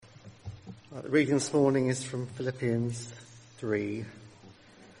The reading this morning is from Philippians 3,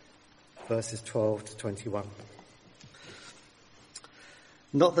 verses 12 to 21.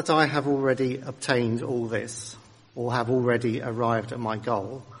 Not that I have already obtained all this, or have already arrived at my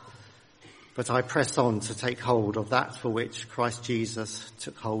goal, but I press on to take hold of that for which Christ Jesus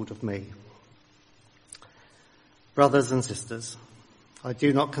took hold of me. Brothers and sisters, I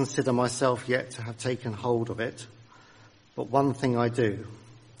do not consider myself yet to have taken hold of it, but one thing I do,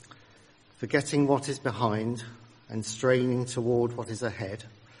 forgetting what is behind and straining toward what is ahead,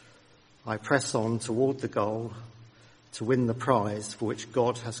 I press on toward the goal to win the prize for which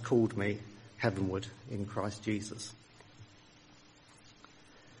God has called me heavenward in Christ Jesus.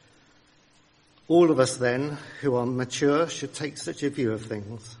 All of us then who are mature should take such a view of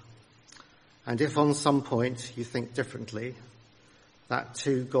things. And if on some point you think differently, that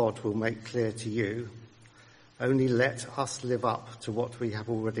too God will make clear to you. Only let us live up to what we have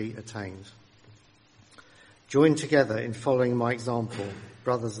already attained. Join together in following my example,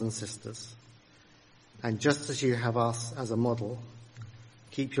 brothers and sisters. And just as you have us as a model,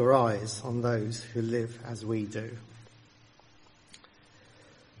 keep your eyes on those who live as we do.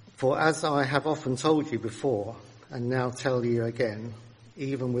 For as I have often told you before, and now tell you again,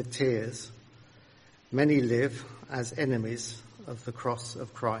 even with tears, many live as enemies of the cross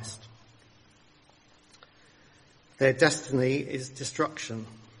of Christ. Their destiny is destruction.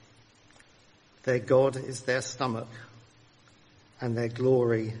 Their God is their stomach, and their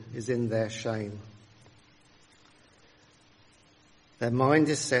glory is in their shame. Their mind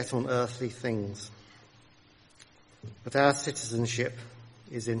is set on earthly things, but our citizenship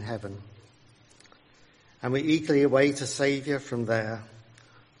is in heaven. And we eagerly await a Saviour from there,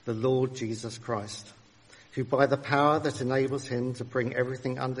 the Lord Jesus Christ, who by the power that enables him to bring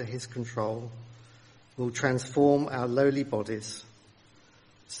everything under his control will transform our lowly bodies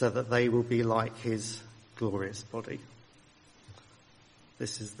so that they will be like his glorious body.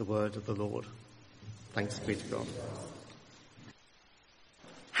 This is the word of the Lord. Thanks be to God.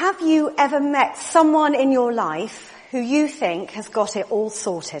 Have you ever met someone in your life who you think has got it all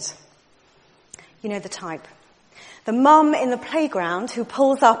sorted? You know the type. The mum in the playground who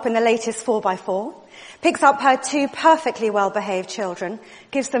pulls up in the latest 4x4, picks up her two perfectly well-behaved children,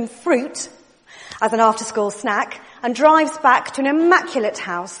 gives them fruit as an after-school snack, and drives back to an immaculate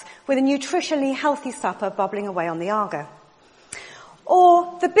house with a nutritionally healthy supper bubbling away on the Argo.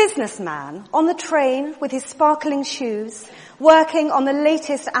 Or the businessman on the train with his sparkling shoes, working on the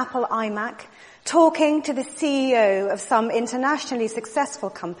latest Apple iMac, talking to the CEO of some internationally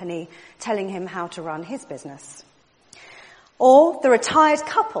successful company, telling him how to run his business. Or the retired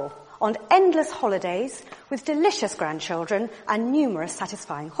couple on endless holidays with delicious grandchildren and numerous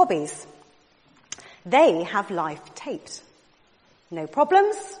satisfying hobbies. They have life taped. No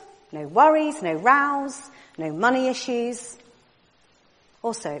problems, no worries, no rows, no money issues.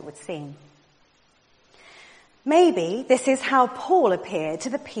 Or so it would seem. Maybe this is how Paul appeared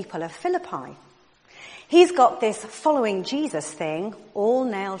to the people of Philippi. He's got this following Jesus thing all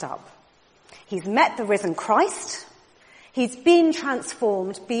nailed up. He's met the risen Christ. He's been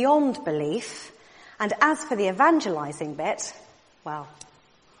transformed beyond belief. And as for the evangelizing bit, well.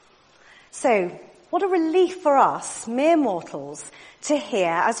 So, what a relief for us, mere mortals, to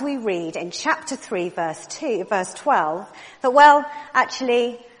hear as we read in chapter 3, verse 12, that, well,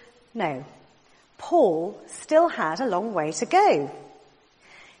 actually, no. Paul still had a long way to go.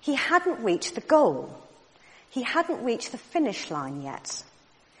 He hadn't reached the goal. He hadn't reached the finish line yet.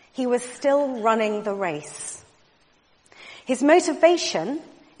 He was still running the race. His motivation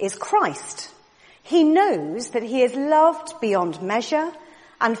is Christ. He knows that he is loved beyond measure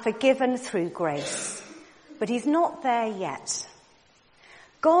and forgiven through grace. But he's not there yet.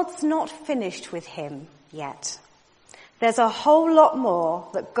 God's not finished with him yet. There's a whole lot more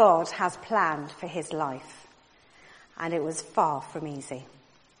that God has planned for his life. And it was far from easy.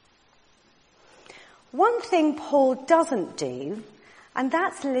 One thing Paul doesn't do, and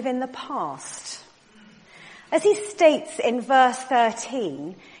that's live in the past. As he states in verse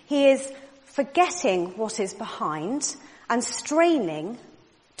 13, he is forgetting what is behind and straining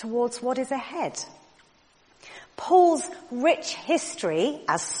towards what is ahead. Paul's rich history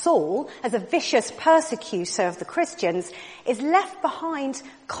as Saul, as a vicious persecutor of the Christians, is left behind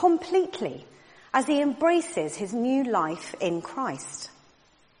completely as he embraces his new life in Christ.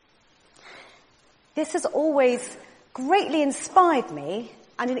 This has always greatly inspired me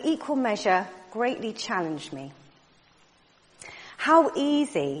and in equal measure greatly challenged me. How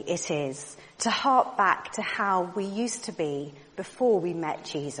easy it is to hark back to how we used to be before we met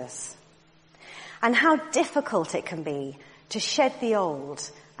Jesus. And how difficult it can be to shed the old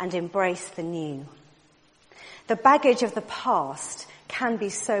and embrace the new. The baggage of the past can be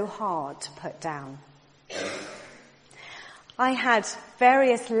so hard to put down. I had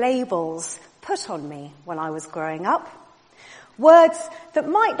various labels put on me when I was growing up. Words that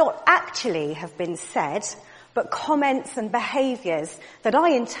might not actually have been said, but comments and behaviours that I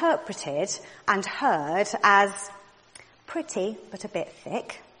interpreted and heard as pretty but a bit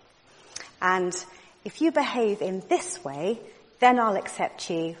thick. And if you behave in this way, then I'll accept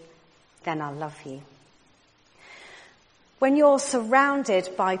you, then I'll love you. When you're surrounded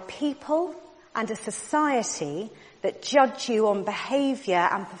by people and a society that judge you on behaviour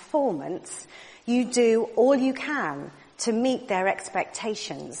and performance, you do all you can to meet their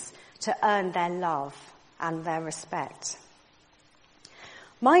expectations, to earn their love and their respect.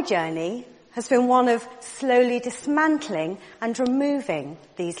 My journey has been one of slowly dismantling and removing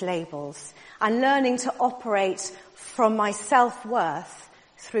these labels and learning to operate from my self-worth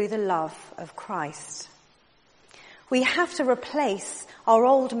through the love of Christ. We have to replace our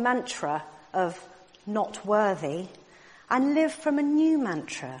old mantra of not worthy and live from a new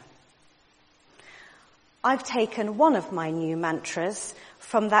mantra. I've taken one of my new mantras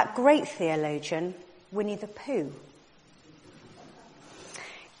from that great theologian, Winnie the Pooh.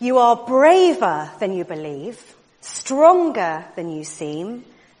 You are braver than you believe, stronger than you seem,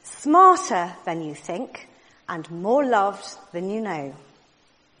 smarter than you think, and more loved than you know.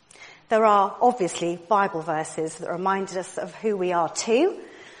 There are obviously Bible verses that remind us of who we are too,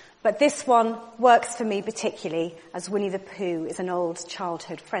 but this one works for me particularly as Winnie the Pooh is an old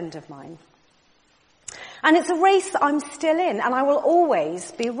childhood friend of mine. And it's a race that I'm still in, and I will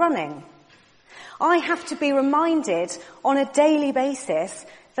always be running. I have to be reminded on a daily basis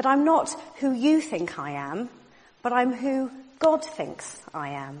that I'm not who you think I am, but I'm who God thinks I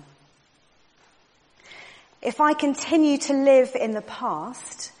am. If I continue to live in the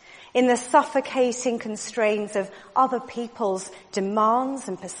past, in the suffocating constraints of other people's demands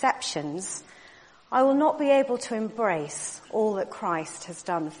and perceptions, I will not be able to embrace all that Christ has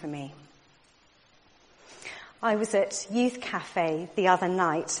done for me. I was at Youth Cafe the other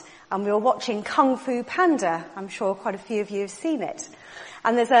night and we were watching Kung Fu Panda. I'm sure quite a few of you have seen it.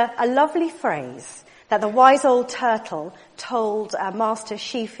 And there's a lovely phrase that the wise old turtle told Master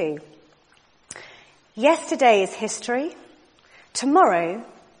Shifu. Yesterday is history, tomorrow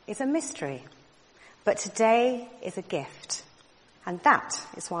is a mystery, but today is a gift. And that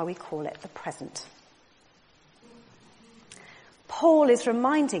is why we call it the present. Paul is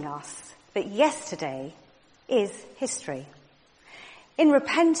reminding us that yesterday is history. In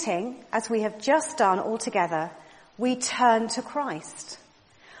repenting, as we have just done all together, we turn to Christ.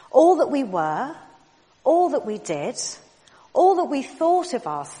 All that we were, all that we did, all that we thought of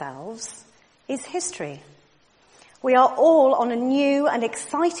ourselves is history. We are all on a new and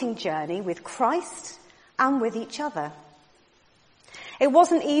exciting journey with Christ and with each other. It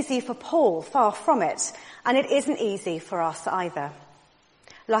wasn't easy for Paul, far from it, and it isn't easy for us either.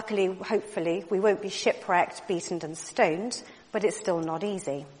 Luckily, hopefully, we won't be shipwrecked, beaten and stoned, but it's still not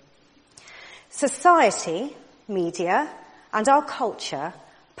easy. Society, media, and our culture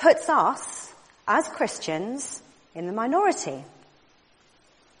puts us, as Christians, in the minority.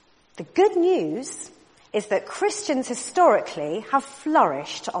 The good news is that Christians historically have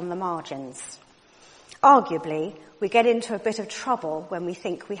flourished on the margins. Arguably, we get into a bit of trouble when we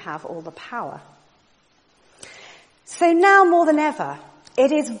think we have all the power. So now more than ever,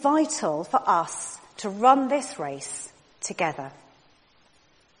 it is vital for us to run this race together.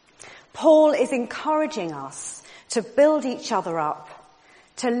 Paul is encouraging us to build each other up,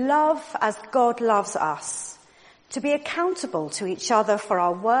 to love as God loves us, to be accountable to each other for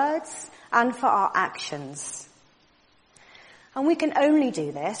our words and for our actions. And we can only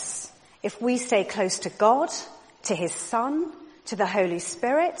do this if we stay close to God, to his Son, to the Holy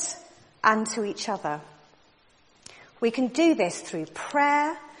Spirit, and to each other. We can do this through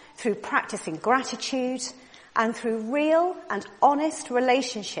prayer, through practicing gratitude, and through real and honest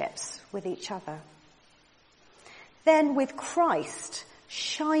relationships with each other. Then with Christ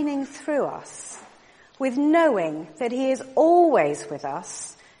shining through us, with knowing that he is always with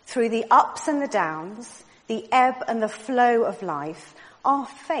us through the ups and the downs, the ebb and the flow of life, our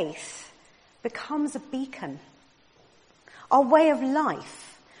faith becomes a beacon. Our way of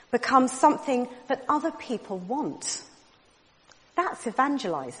life becomes something that other people want. That's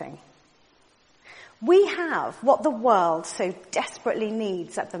evangelizing. We have what the world so desperately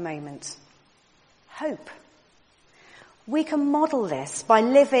needs at the moment: hope. We can model this by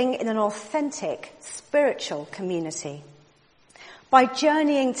living in an authentic spiritual community, by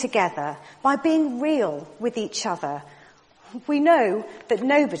journeying together, by being real with each other, We know that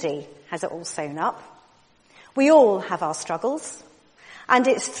nobody has it all sewn up. We all have our struggles. And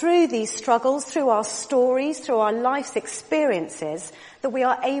it's through these struggles, through our stories, through our life's experiences, that we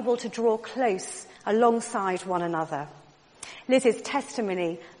are able to draw close alongside one another. Liz's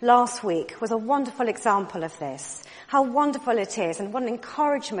testimony last week was a wonderful example of this. How wonderful it is and what an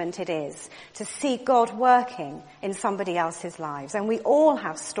encouragement it is to see God working in somebody else's lives. And we all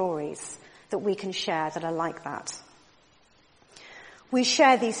have stories that we can share that are like that. We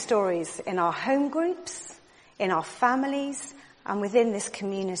share these stories in our home groups, in our families, and within this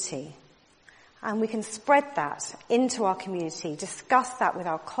community. And we can spread that into our community, discuss that with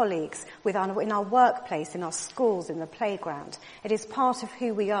our colleagues, in our workplace, in our schools, in the playground. It is part of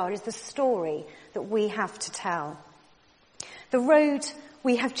who we are. It is the story that we have to tell. The road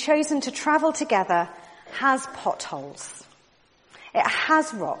we have chosen to travel together has potholes. It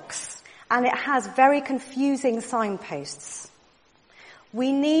has rocks, and it has very confusing signposts.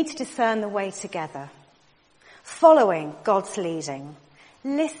 We need to discern the way together, following God's leading,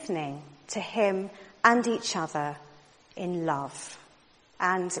 listening to him and each other in love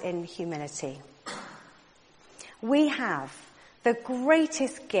and in humility. We have the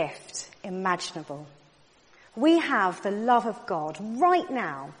greatest gift imaginable. We have the love of God right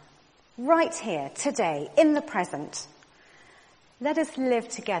now, right here, today, in the present. Let us live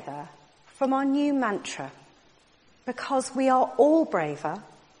together from our new mantra, because we are all braver,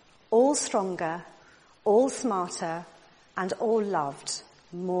 all stronger, all smarter, and all loved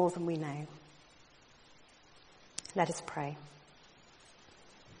more than we know. Let us pray.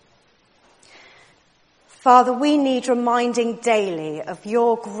 Father, we need reminding daily of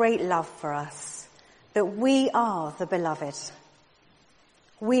your great love for us, that we are the beloved.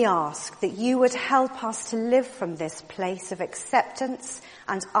 We ask that you would help us to live from this place of acceptance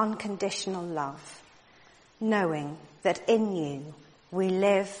and unconditional love, knowing that in you we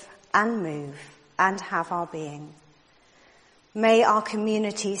live and move and have our being. May our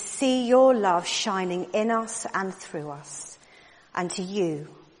community see your love shining in us and through us, and to you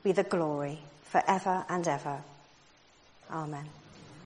be the glory forever and ever. Amen.